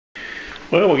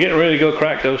Well, we're getting ready to go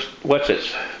crack those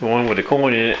whatsits. The one with the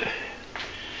coin in it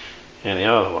and the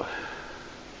other one.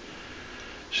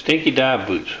 Stinky dive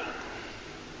boots.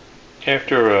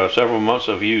 After several months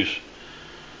of use,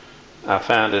 I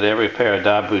found that every pair of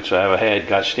dive boots I ever had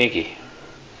got stinky.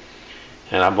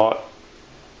 And I bought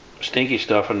stinky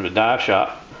stuff from the dive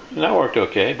shop, and that worked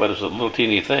okay, but it's a little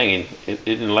teeny thing and it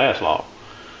didn't last long.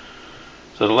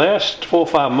 So the last 4 or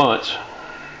 5 months,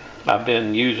 I've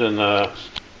been using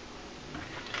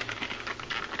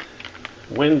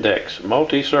Windex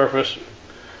multi-surface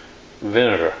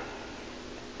vinegar.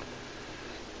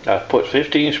 I put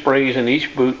 15 sprays in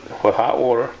each boot with hot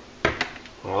water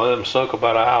and let them soak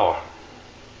about an hour.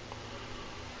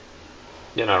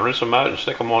 Then I rinse them out and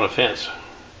stick them on the fence.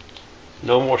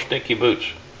 No more stinky boots.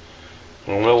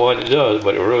 I don't know what it does,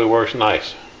 but it really works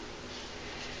nice.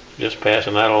 Just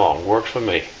passing that along. Works for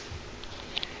me.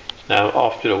 Now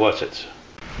off to the whatsits.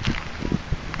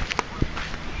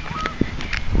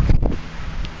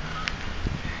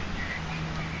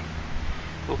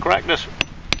 We'll crack this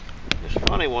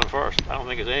funny one first. I don't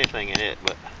think there's anything in it,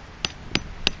 but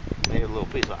maybe a little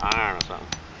piece of iron or something.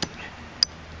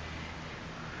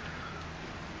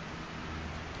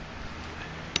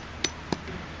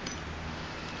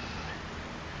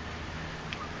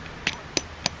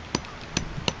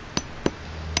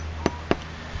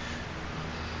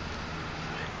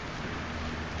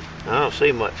 I don't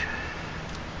see much.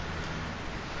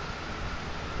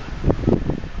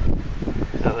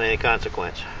 Not any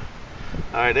consequence.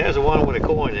 Alright, there's the one with a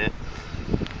coin in it.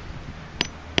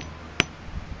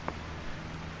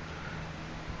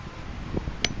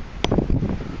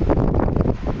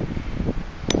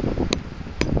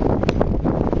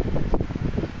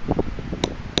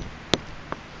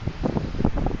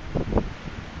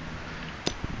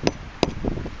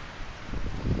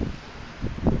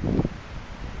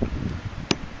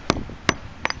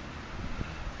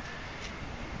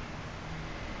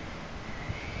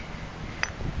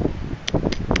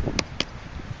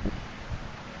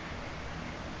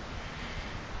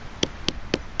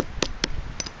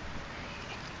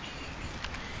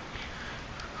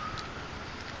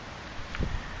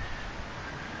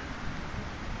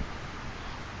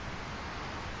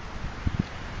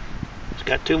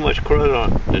 Got too much crud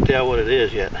on it to tell what it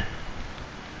is yet.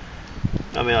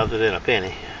 I mean, other than a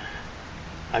penny.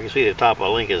 I can see the top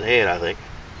of Lincoln's head, I think.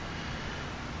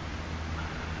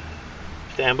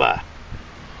 Stand by.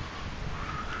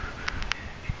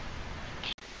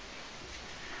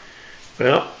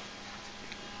 Well,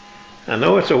 I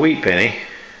know it's a wheat penny.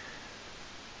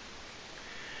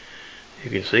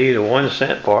 You can see the 1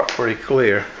 cent part pretty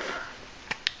clear.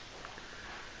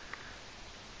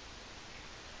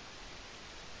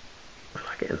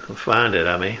 Find it,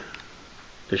 I mean,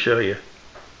 to show you.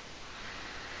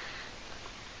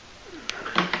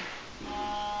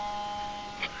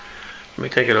 Let me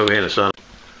take it over here in the sun.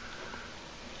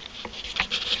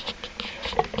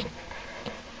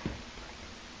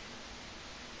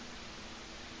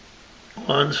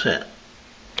 $0.01,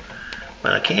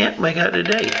 but I can't make out the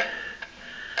date.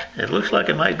 It looks like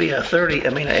it might be a 8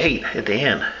 at the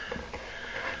end.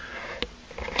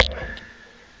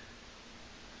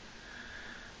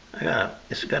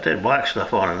 It's got that black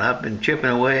stuff on it, and I've been chipping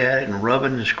away at it and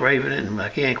rubbing and scraping it, and I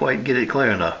can't quite get it clear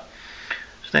enough.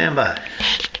 Stand by.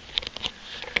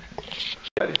 I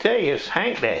got to tell you, it's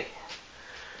Hank Day.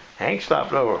 Hank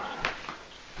stopped over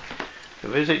to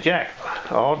visit Jack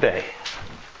all day.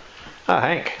 Ah,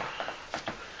 Hank.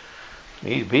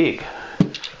 He's big.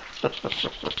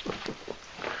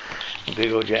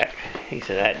 Big old Jack. He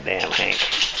said, that damn Hank.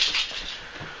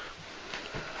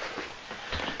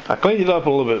 I cleaned it up a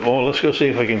little bit more. Let's go see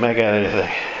if we can make out anything.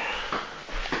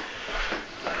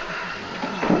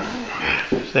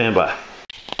 Stand by.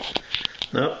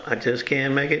 No, I just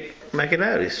can't make it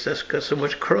out. It's just got so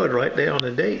much crud right there on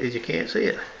the date that you can't see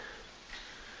it.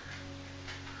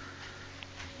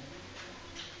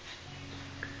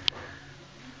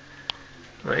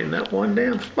 Right in that one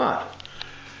damn spot.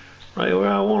 Right where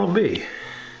I want to be.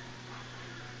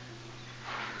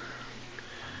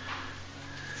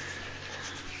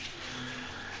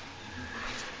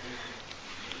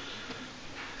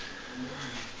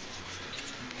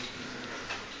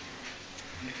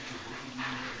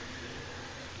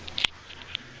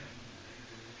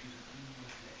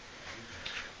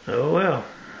 Oh well,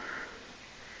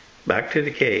 back to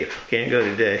the cave. Can't go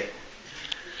today.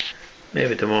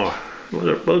 Maybe tomorrow. Well,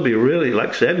 it's supposed to be really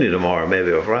like 70 tomorrow,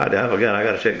 maybe, or Friday. I forgot. I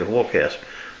got to check the forecast.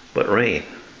 But rain.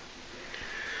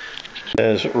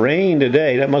 There's rain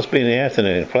today. That must be in the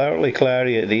afternoon. Partly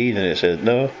cloudy at the evening. It says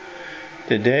no.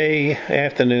 Today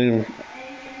afternoon,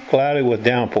 cloudy with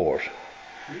downpours.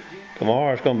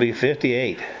 Tomorrow it's going to be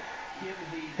 58.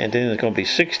 And then it's going to be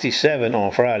 67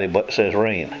 on Friday, but it says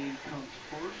rain.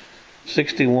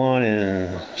 61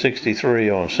 and 63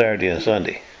 on Saturday and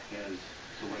Sunday.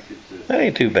 That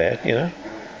ain't too bad, you know.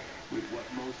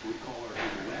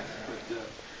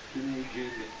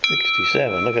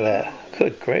 67, look at that.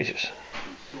 Good gracious.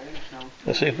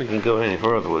 Let's see if we can go any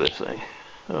further with this thing.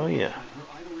 Oh yeah.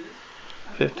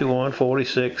 51,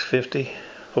 46, 50,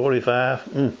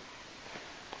 45.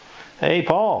 Hey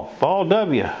Paul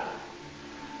W.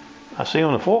 I see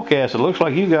on the forecast it looks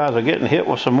like you guys are getting hit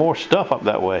with some more stuff up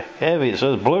that way. Heavy, it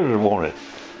says blizzard warning.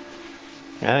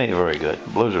 That ain't very good.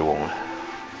 Blizzard warning.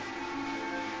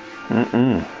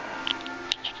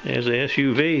 There's the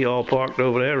SUV all parked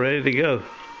over there, ready to go.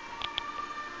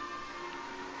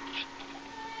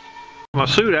 My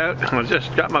suit out, I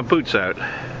just got my boots out.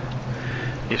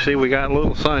 You see we got a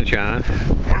little sunshine.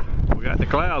 We got the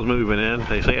clouds moving in.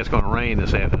 They say it's going to rain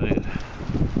this afternoon.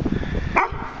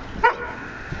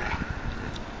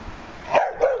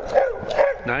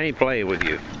 I ain't playing with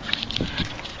you.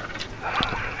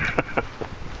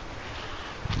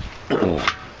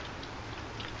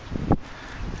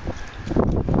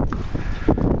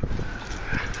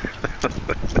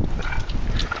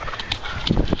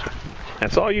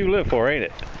 That's all you live for, ain't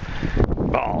it?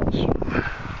 Balls.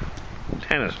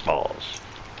 Tennis balls.